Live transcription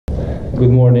Good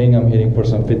morning. I'm heading for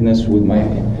some fitness with my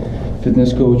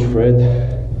fitness coach Fred.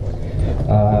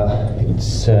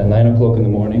 It's 9 o'clock in the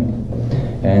morning,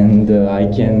 and I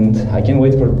can't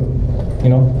wait for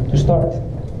to start.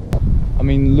 I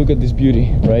mean, look at this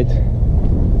beauty, right?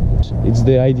 It's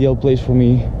the ideal place for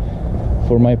me,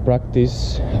 for my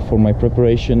practice, for my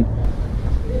preparation.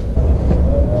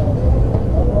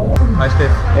 Hi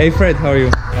Steph. Hey Fred, how are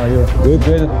you? How are you? Good,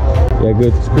 good. Yeah,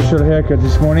 good. Special haircut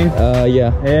this morning?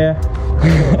 Yeah. Yeah.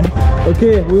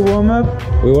 Okay, we warm up.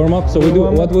 We warm up. So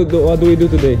what do we do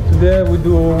today? Today we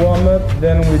do a warm up,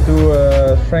 then we do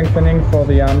strengthening for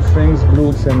the hamstrings,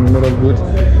 glutes and middle glutes.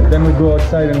 Then we go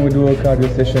outside and we do a cardio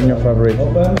session, your favorite.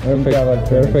 Perfect.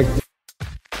 Perfect.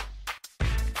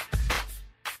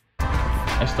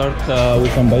 I start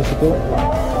with some bicycle,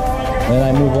 then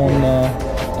I move on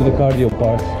to the cardio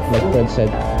part, like Fred said.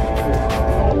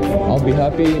 I'll be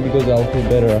happy because I'll feel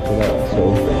better after that.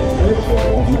 So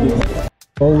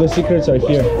all the secrets are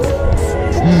here.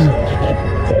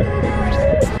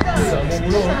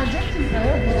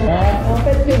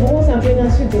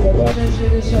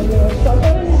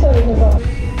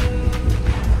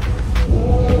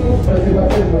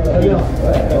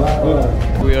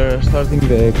 We are starting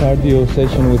the cardio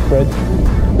session with Fred.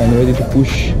 I'm ready to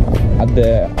push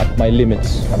at my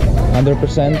limits,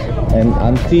 100%, and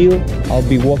until I'll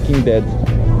be walking dead.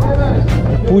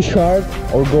 Push hard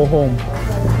or go home.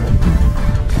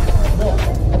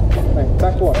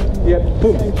 Backward. Yeah.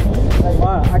 Boom.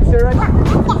 Accelerate.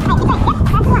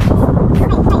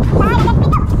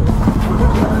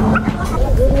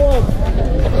 Good work.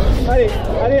 Allez.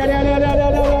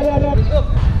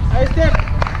 Allez, step.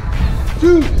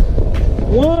 2,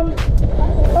 1.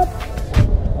 Up.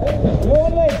 Lower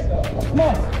legs.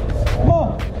 Come on.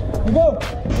 You go.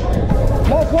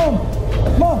 Last one.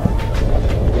 Come on.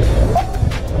 Up.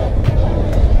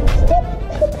 Stop.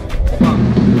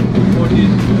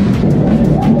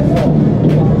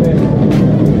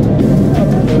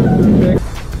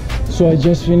 So I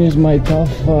just finished my tough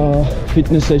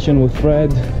fitness session with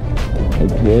Fred.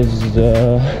 It was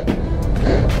a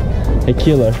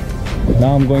killer.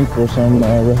 Now I'm going for some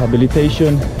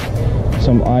rehabilitation,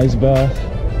 some ice bath,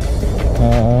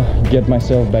 get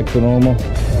myself back to normal.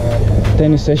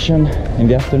 Tennis session in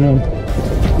the afternoon.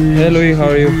 Hey Louis, how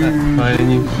are you? Fine,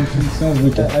 and you?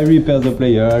 I repair the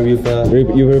player. You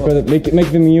repair the...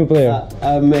 Make the new player.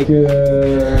 I make...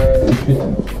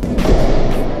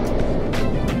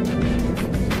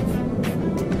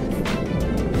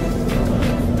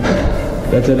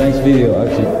 That's a nice video,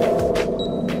 actually.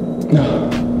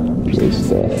 Great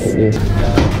stuff. Yes.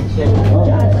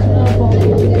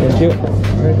 Thank you.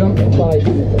 Welcome. Bye.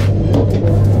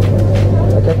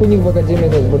 Как у них в академии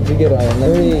этот бордигера,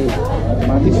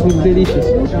 it's delicious.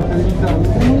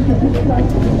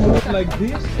 Like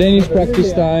this. Tennis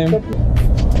practice time.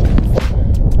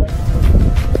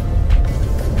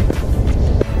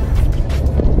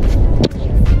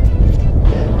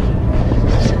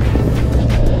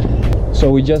 So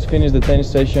we just finished the tennis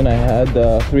session. I had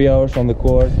 3 hours on the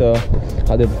court,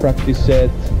 had a practice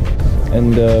set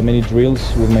and many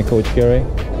drills with my coach Kerry.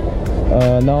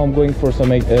 Now I'm going for some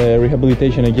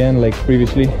rehabilitation again like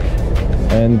previously,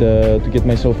 and to get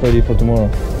myself ready for tomorrow.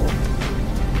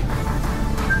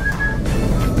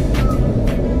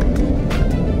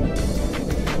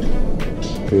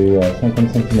 C'est 50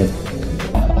 cm.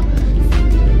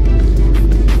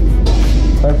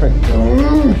 Perfect.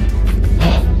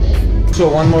 So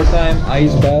one more time,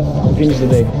 ice bath to finish the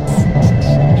day.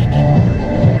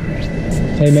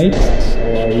 Hey mate,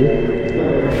 How are you?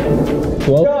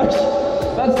 12? Gosh,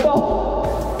 that's tough.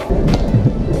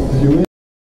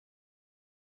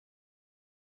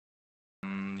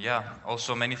 Yeah,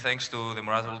 also many thanks to the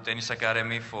Mouratoglou Tennis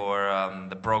Academy for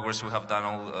the progress we have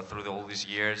done through all these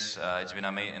years. It's been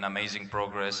an amazing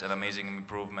progress, an amazing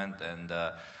improvement, and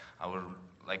I would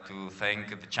like to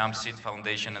thank the Champ Seed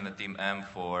Foundation and the Team M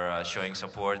for showing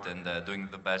support and doing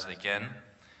the best they can.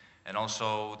 And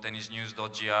also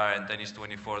tennisnews.gr and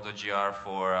tennis24.gr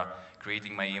for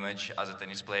creating my image as a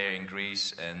tennis player in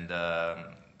Greece and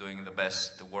doing the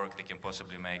best work they can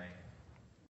possibly make.